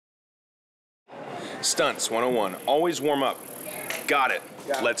Stunts 101. Always warm up. Got it.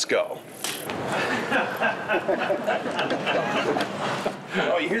 Let's go.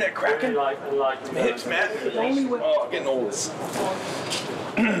 Oh, you hear that cracking? Hips, man. Oh, I'm getting old. Something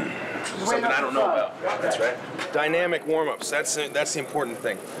I don't know about. That's right. Dynamic warm-ups. That's the important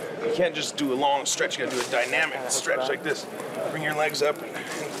thing. You can't just do a long stretch. You gotta do a dynamic stretch like this. Bring your legs up and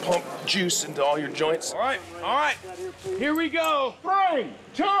pump juice into all your joints. All right. Here we go. 3,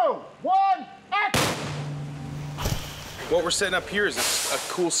 2, 1, action! What we're setting up here is a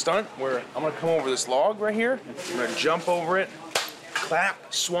cool stunt where I'm gonna come over this log right here. I'm gonna jump over it,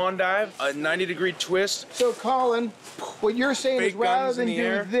 clap, swan dive, a 90-degree twist. So, Colin, what you're saying is rather than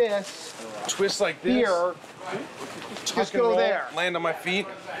do this, twist like this, here, just go there. Land on my feet,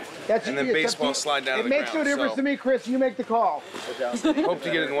 That's and then baseball slide down to the ground. It makes no difference to me, Chris. You make the call. Hope to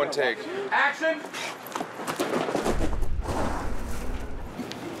get it in one take. Action!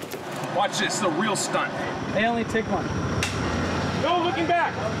 Watch this, it's a real stunt. They only take one. No looking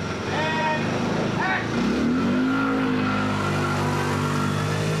back. And action!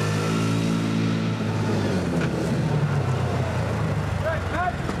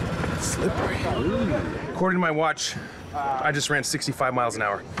 Slippery. According to my watch, I just ran 65 miles an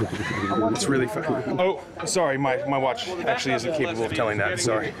hour. It's really fast. Oh, sorry, my watch actually isn't capable of telling that.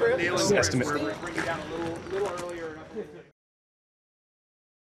 Sorry. It's an estimate.